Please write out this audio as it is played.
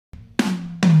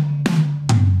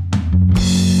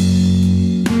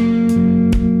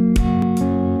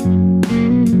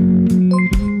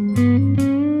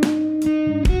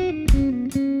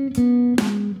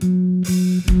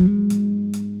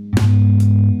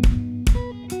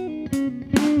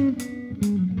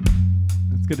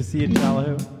Good to see you,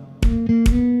 Jallo.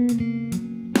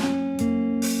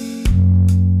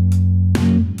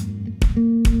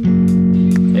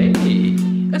 Hey,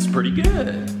 that's pretty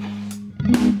good.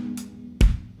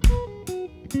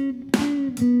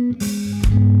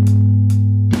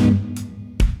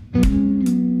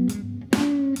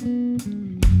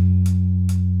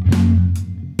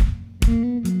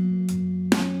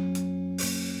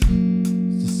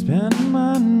 Spend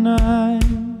my nights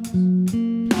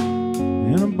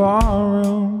in a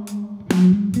barroom,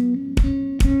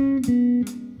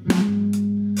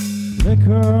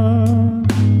 liquor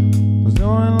was the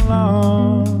only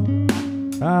love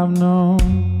I've known.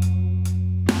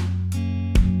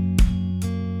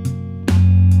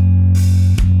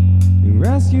 You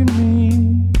rescued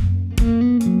me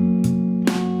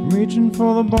from reaching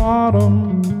for the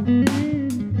bottom,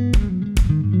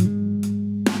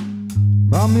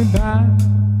 brought me back,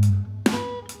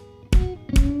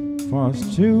 for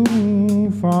it's too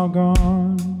far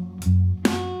gone.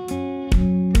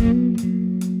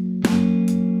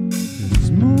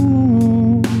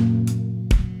 Smooth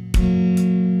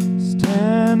as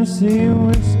Tennessee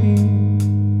whiskey,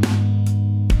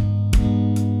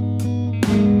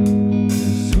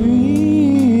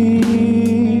 sweet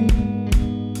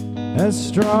as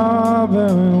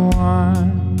strawberry wine.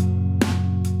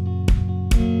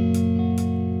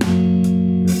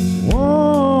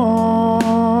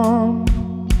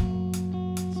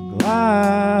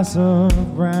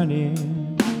 Of brandy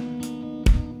and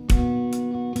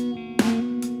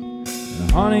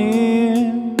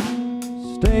honey,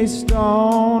 stay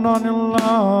stoned on your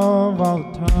love all the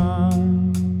time.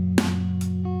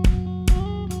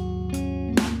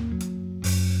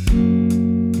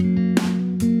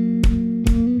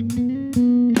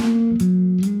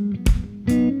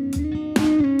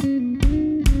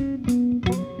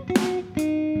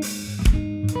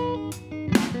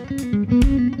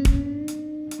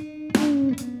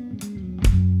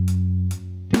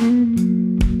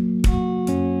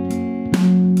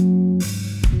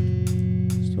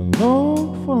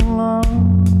 Look for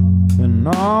love in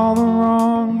all the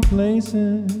wrong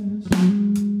places,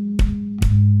 and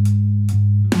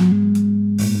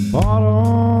the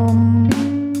bottom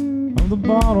of the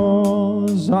bottle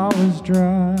is always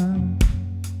dry.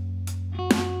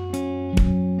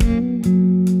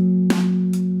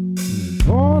 You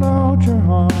poured out your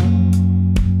heart,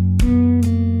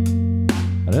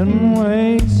 I didn't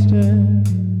waste it.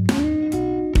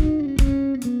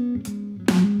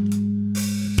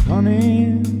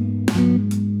 Honey,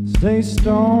 stay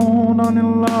stoned on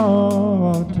your love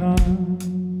all the time.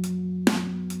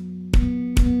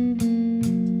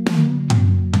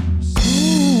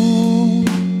 Smooth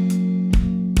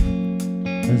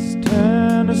as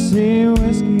Tennessee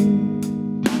whiskey,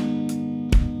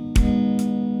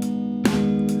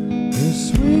 you're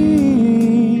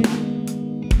sweet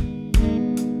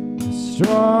as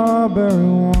strawberry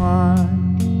wine.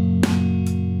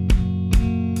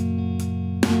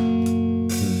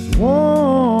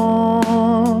 Warm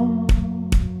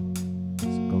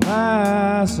as a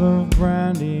glass of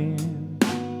brandy,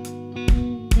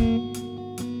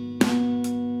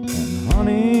 and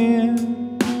honey,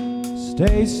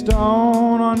 stay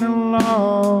stoned on your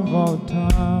love all the time.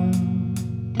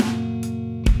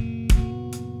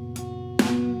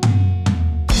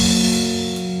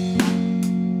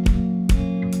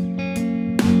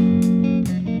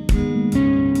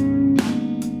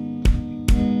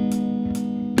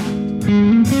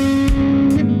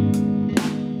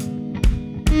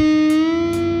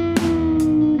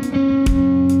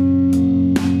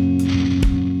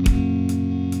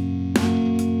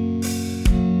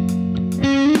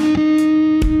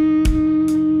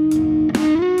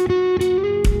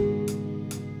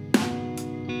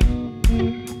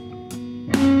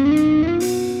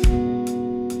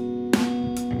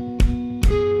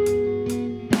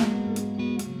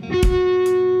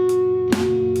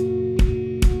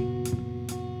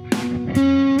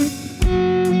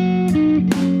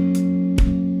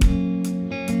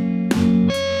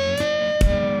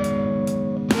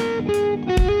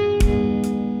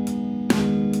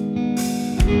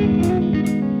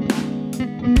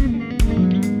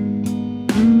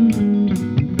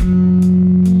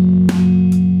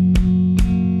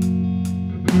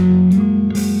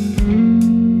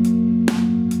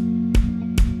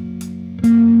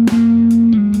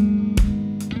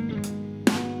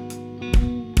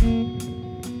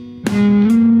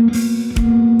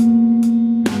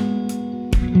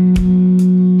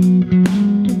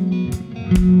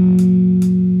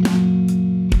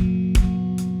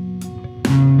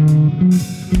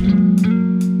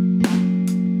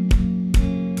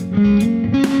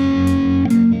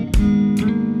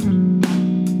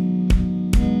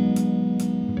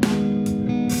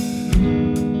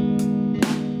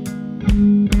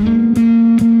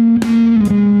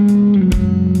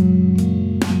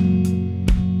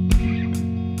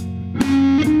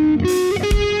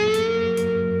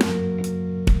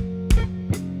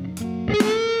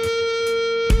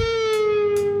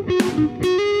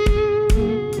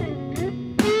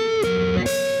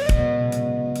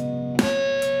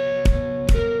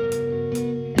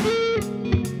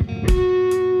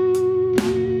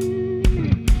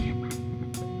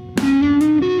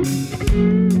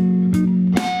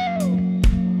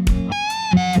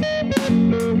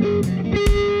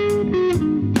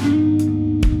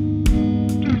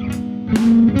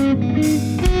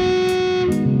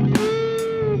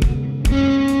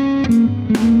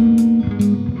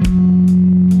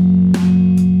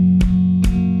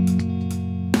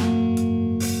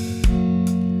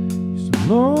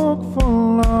 look for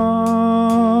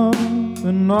love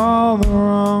in all the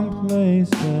wrong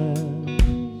places.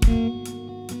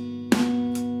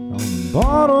 On the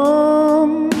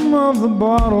bottom of the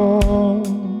bottle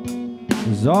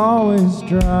is always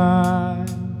dry.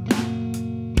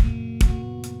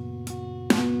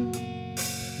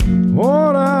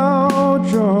 Poured out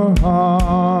your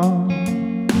heart,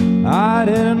 I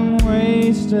didn't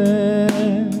waste it.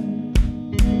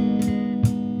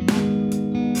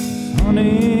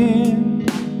 Honey,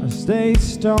 I stay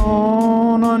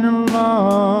stoned on your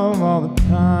love all the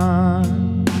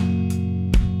time.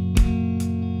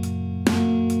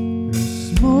 You're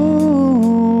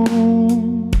smooth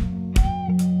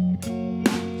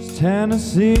as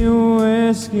Tennessee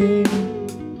whiskey.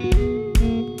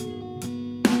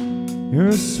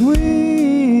 You're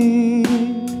sweet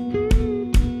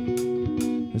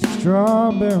as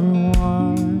strawberry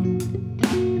wine.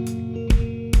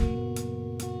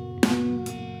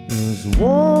 You're as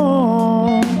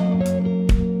warm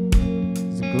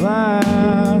as a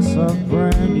glass of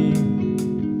brandy.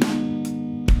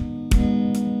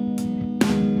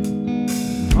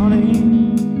 Honey,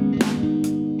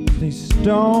 stay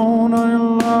stoned on your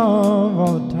love